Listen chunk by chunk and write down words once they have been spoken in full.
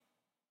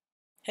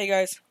Hey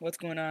guys, what's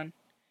going on?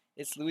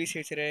 It's Luis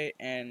here today,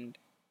 and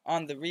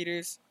on the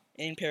Readers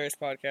in Paris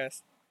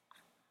podcast,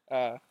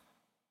 uh,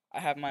 I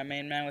have my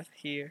main man with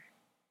here,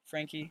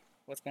 Frankie.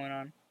 What's going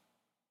on?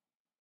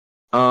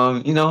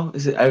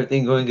 Is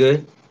everything going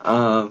good?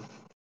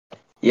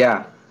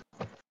 Yeah.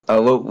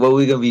 What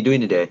we gonna be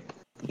doing today?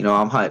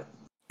 I'm hyped.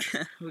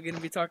 We're gonna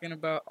be talking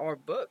about our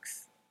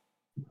books.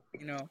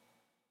 You know,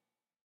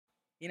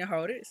 you know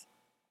how it is.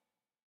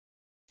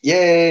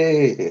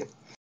 Yay!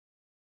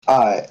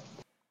 Alright.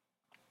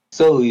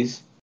 So,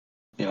 Luis,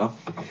 you know,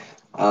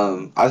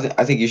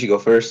 I think you should go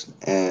first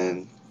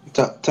and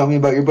tell me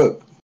about your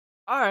book.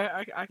 All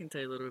right, I can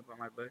tell you a little bit about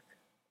my book.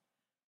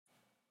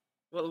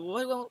 Well,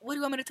 what do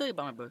you want me to tell you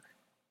about my book?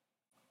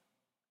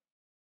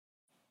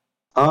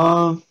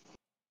 Um,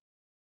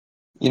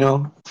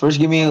 First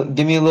give me a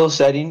little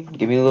setting.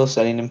 Give me a little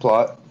setting and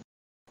plot.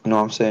 You know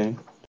what I'm saying?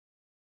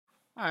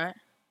 All right,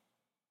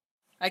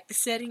 like the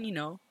setting,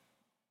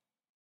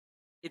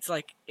 it's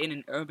like in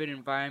an urban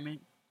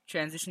environment,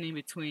 transitioning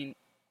between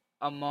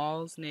a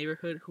mall's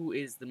neighborhood, who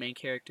is the main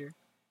character,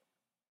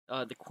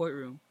 the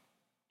courtroom,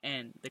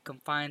 and the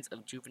confines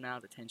of juvenile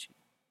detention,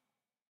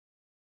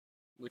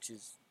 which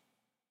is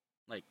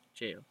like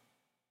jail.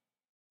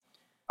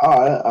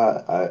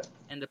 I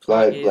And the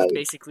plot like is like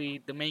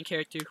basically the main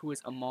character, who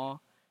is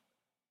Amal,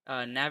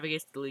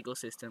 navigates the legal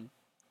system.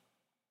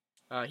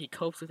 He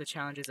copes with the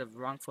challenges of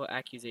wrongful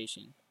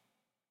accusation,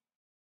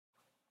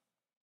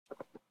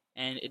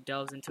 and it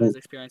delves into his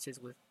experiences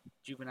with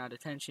juvenile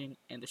detention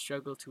and the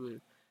struggle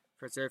to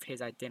preserve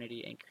his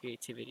identity and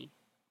creativity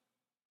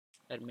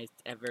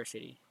amidst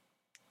adversity,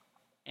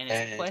 and his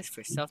and quest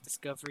for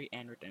self-discovery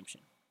and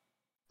redemption.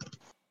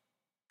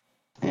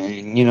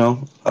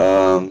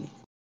 and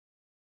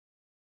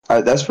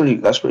that's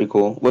pretty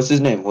cool. What's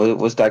his name?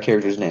 What's that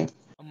character's name?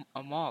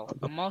 Amal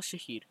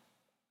Shahid.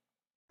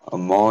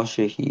 Amal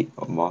Shahid.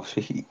 Amal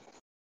Shahid.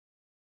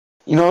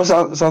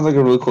 Sounds like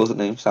a really cool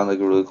name. Sounds like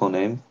a really cool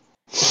name.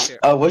 For sure.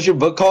 What's your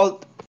book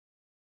called?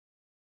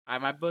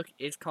 My book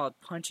is called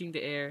Punching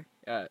the Air,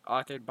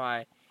 authored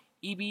by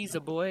Ibi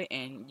Zaboy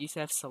and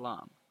Youssef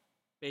Salam,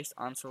 based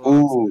on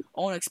Salam's Ooh,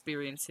 own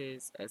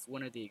experiences as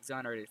one of the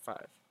exonerated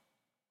five.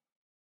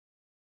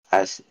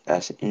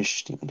 that's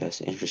interesting.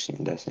 That's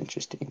interesting. That's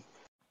interesting.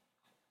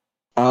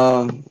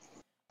 Um,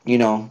 you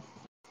know,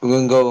 we're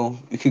gonna go.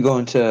 We could go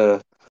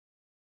into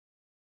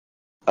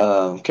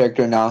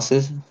character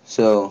analysis.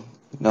 So,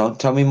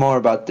 tell me more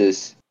about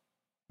this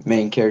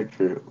main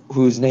character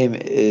whose name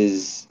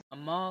is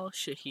Amal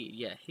Shahid,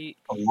 yeah,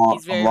 Amal,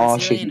 he's very Amal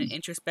resilient and Shahid.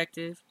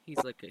 introspective.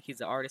 He's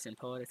an artist and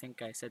poet. I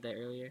think I said that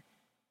earlier,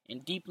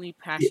 and deeply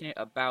passionate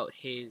about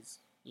his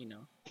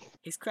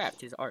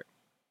craft, his art,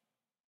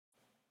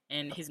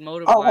 and his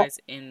motive Oh, lies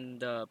in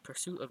the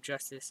pursuit of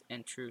justice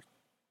and truth,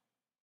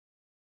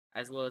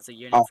 as well as a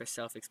yearning oh, for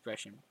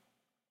self-expression,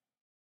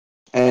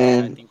 which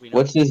I and think we know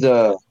what's he his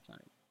has.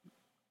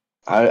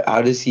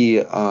 how does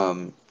he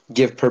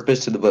give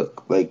purpose to the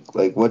book?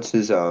 Like what's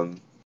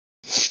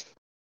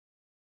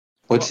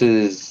Well,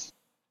 his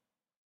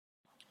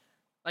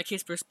like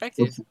his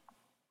what's, perspective,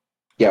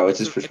 yeah, it what's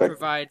his pro- it perspective?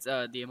 provides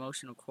the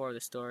emotional core of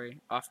the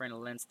story, offering a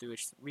lens through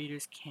which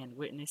readers can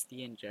witness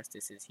the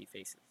injustices he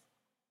faces.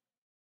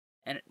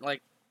 And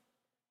like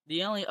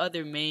the only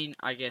other main,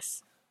 I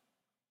guess,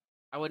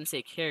 I wouldn't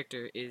say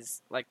character,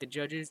 is like the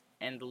judges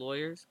and the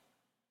lawyers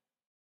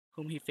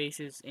whom he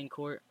faces in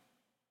court,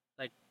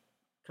 like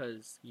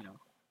because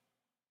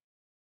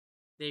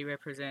they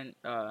represent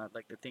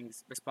like the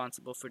things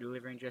responsible for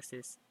delivering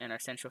justice and are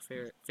central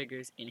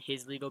figures in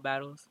his legal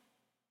battles.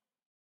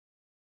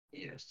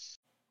 Yes.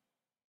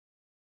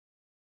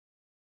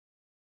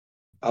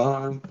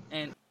 Um,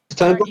 And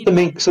tell me about the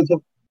main.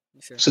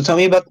 sure. So tell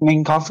me about the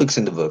main conflicts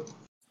in the book.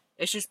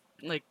 It's just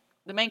like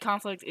the main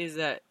conflict is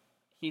that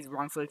he's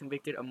wrongfully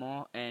convicted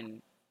Amal,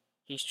 and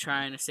he's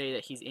trying to say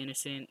that he's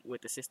innocent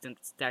with the system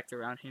stacked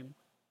around him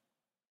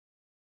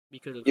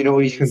because of You know who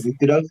what he he's is.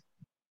 convicted of?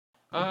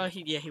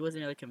 He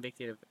wasn't really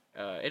convicted of.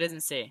 It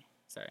doesn't say.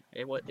 Sorry,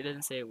 it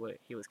doesn't say what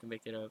he was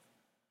convicted of,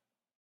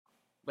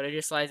 but it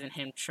just lies in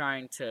him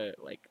trying to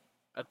like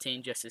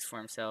obtain justice for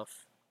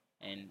himself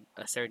and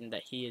ascertain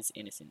that he is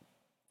innocent.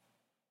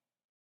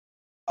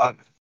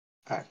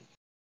 Alright.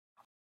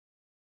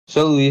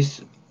 So Luis,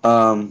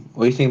 what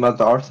do you think about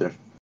the author?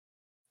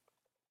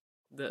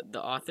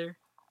 The author,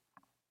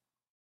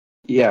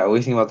 Yeah, what do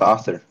you think about the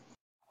author?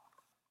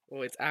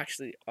 well, it's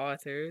actually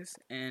authors,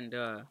 and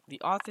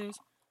the authors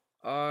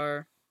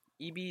are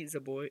Ibi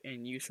Zaboy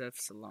and Youssef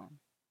Salam,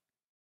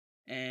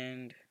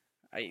 and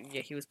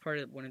he was part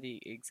of one of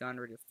the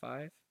exonerated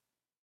five.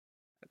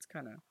 That's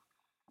kind of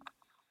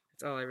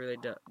that's all I really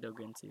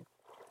dug into.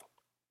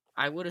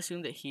 I would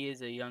assume that he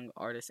is a young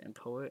artist and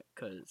poet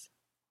because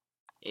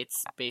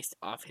it's based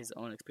off his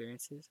own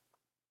experiences.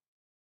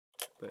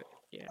 But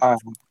yeah, Alright,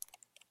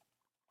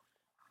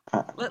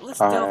 let's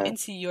delve alright.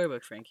 into your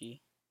book,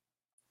 Frankie.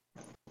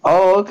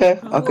 Oh, okay,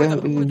 Who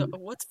are the okay.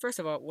 what's first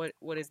of all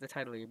what is the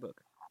title of your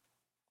book?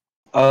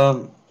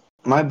 Um,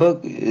 my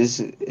book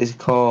is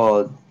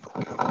called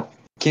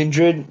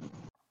Kindred.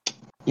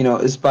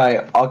 It's by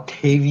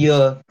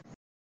Octavia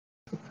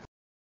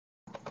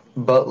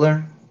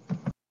Butler.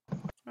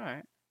 All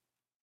right.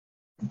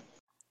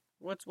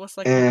 What's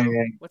like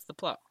And what's the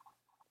plot?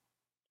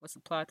 What's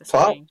the plot? The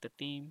plot. setting? The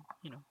theme?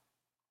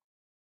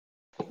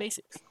 The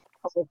basics.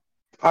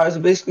 Alright, so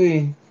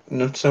basically,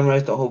 to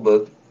summarize the whole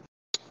book,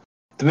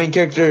 the main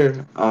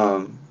character,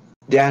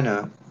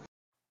 Dana,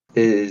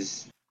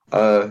 is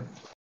uh,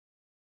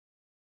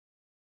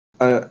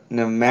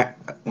 an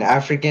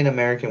African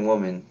American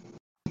woman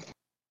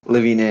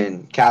living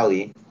in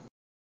Cali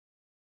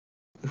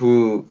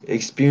who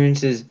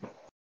experiences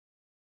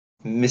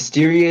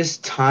mysterious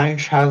time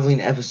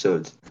traveling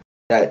episodes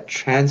that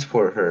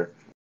transport her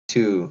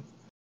to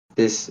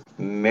this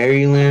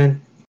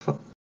Maryland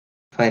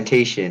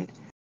plantation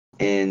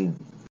in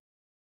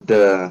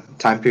the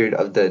time period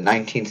of the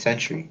 19th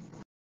century.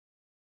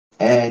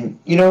 And,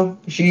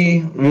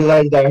 she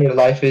realized that her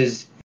life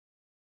is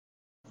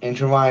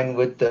intertwined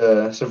with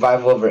the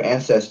survival of her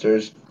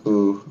ancestors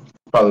who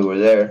probably were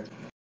there,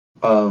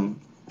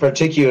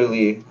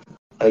 particularly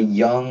a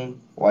young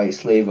white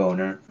slave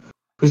owner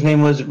whose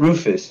name was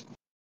Rufus.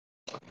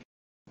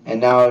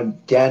 And now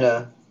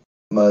Dana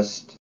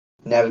must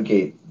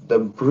navigate the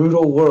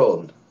brutal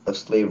world of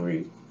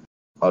slavery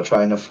while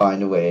trying to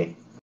find a way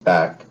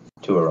back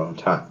to her own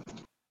time.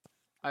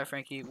 All right,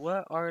 Frankie.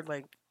 What are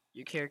like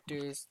your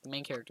characters, the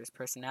main characters'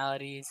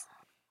 personalities,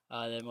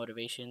 their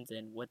motivations,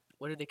 and what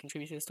do they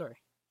contribute to the story?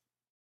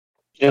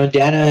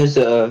 Dana is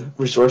a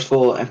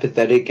resourceful,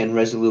 empathetic, and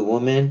resolute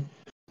woman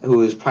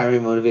whose primary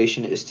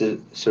motivation is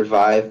to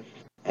survive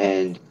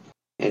and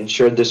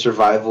ensure the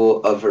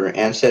survival of her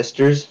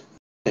ancestors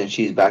since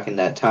she's back in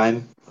that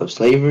time of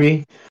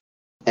slavery.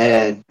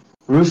 And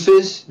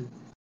Rufus,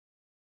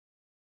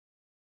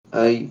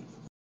 uh,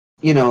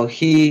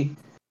 he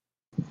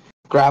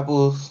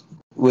grapples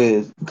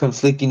with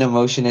conflicting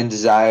emotion and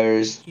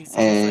desires, He's like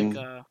and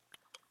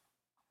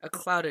a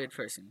clouded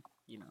person.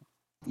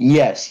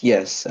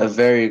 yes, a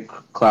very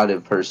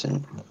clouded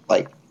person,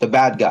 like the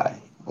bad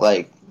guy,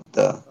 like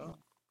the Oh,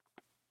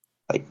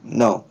 like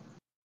no,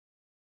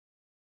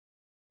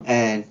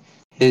 and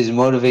his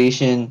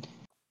motivation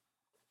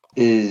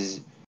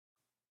is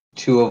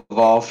to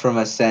evolve from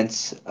a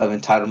sense of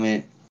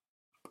entitlement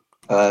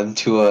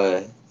to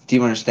a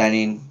deep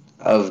understanding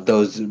of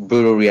those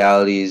brutal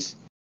realities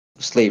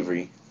of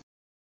slavery.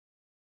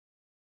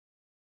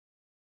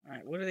 all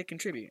right. What do they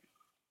contribute?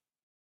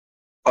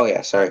 Oh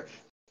yeah, sorry.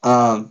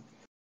 Um,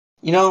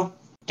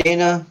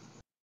 Dana,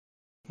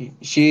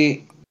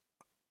 she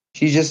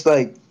she just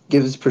like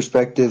gives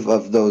perspective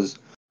of those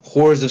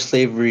horrors of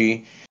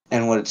slavery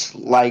and what it's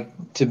like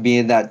to be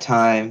in that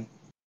time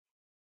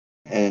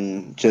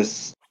and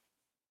just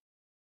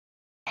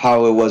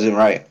how it wasn't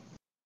right.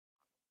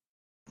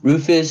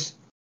 Rufus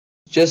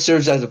just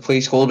serves as a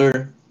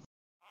placeholder,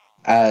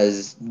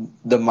 as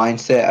the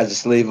mindset as a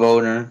slave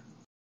owner,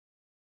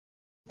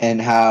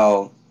 and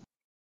how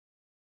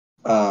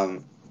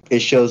um, it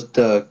shows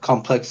the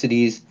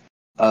complexities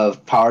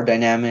of power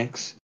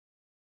dynamics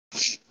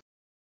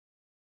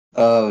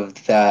of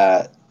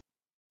that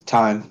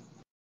time.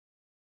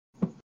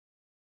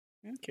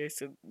 Okay,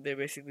 so they're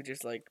basically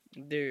just like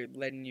they're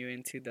letting you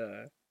into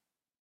the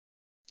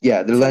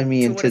Yeah, they're letting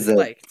me to what into it's the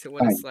like, to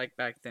what it's time. like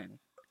back then,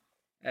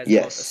 as both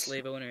a Yes.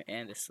 slave owner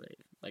and a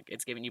slave. Like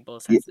it's giving you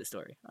both Yeah. sides of the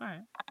story. All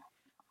right.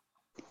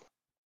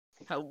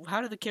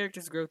 How do the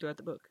characters grow throughout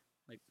the book?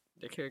 Like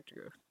their character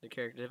growth, their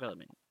character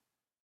development.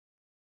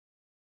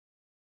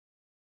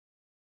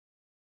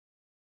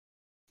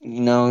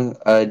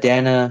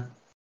 Dana,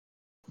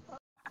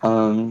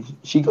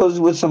 she goes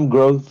with some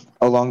growth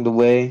along the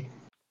way,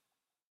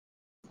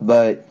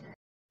 but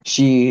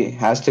she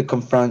has to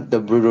confront the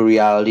brutal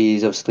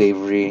realities of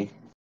slavery,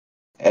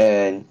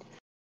 and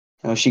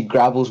she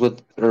grapples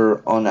with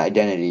her own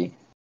identity.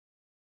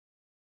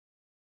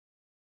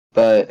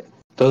 But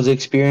those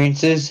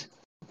experiences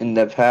in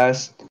the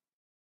past,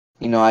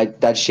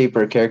 that shape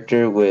her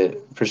character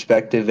with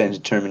perspective and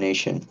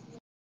determination.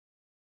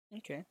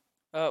 Okay.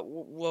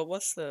 Well,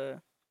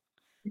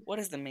 what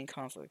is the main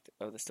conflict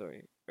of the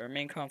story, or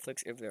main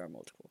conflicts if there are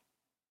multiple?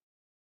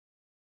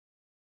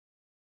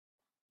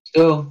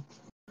 So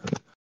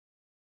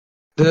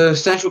the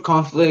central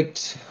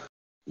conflict,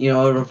 it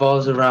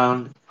revolves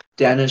around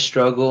Dana's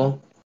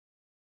struggle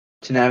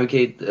to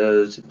navigate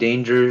those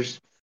dangers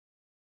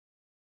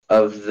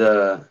of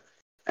the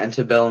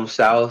antebellum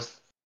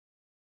South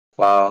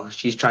while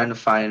she's trying to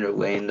find her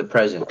way in the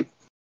present,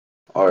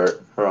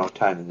 or her own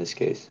time in this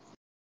case.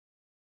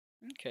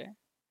 Okay.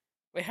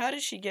 Wait, how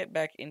did she get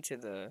back into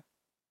the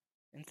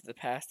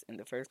past in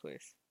the first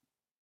place?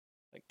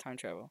 Like time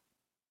travel.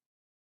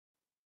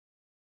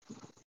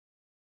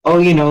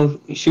 Oh,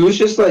 she was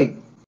just like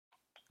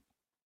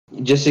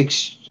just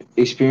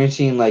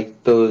experiencing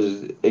like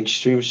those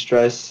extreme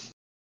stress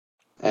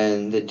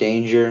and the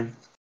danger,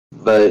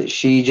 but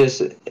she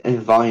just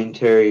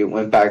involuntarily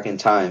went back in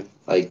time,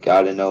 like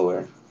out of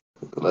nowhere,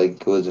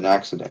 like it was an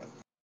accident.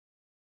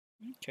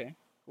 Okay.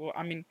 Well,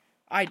 I mean,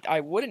 I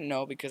wouldn't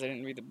know because I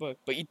didn't read the book,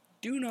 but you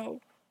do know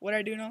what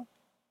I do know.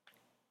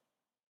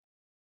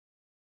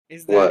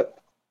 is that What?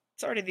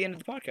 it's already the end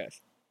of the podcast.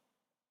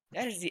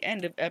 That is the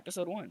end of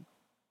episode 1.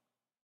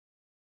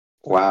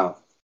 Wow.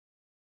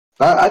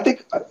 I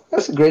think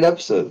that's a great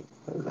episode.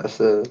 That's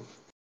a That's a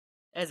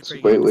that's a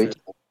pretty good great way.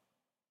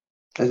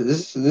 episode.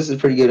 This is a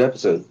pretty good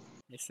episode.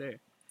 Yes, sir.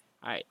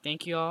 All right,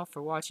 thank you all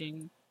for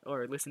watching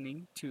or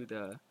listening to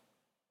the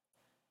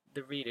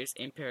Readers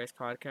in Paris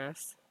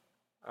podcast.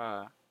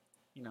 Uh,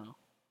 you know,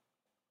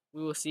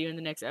 we will see you in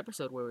the next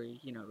episode where we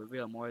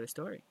reveal more of the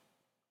story.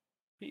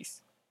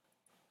 Peace.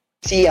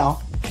 See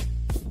y'all.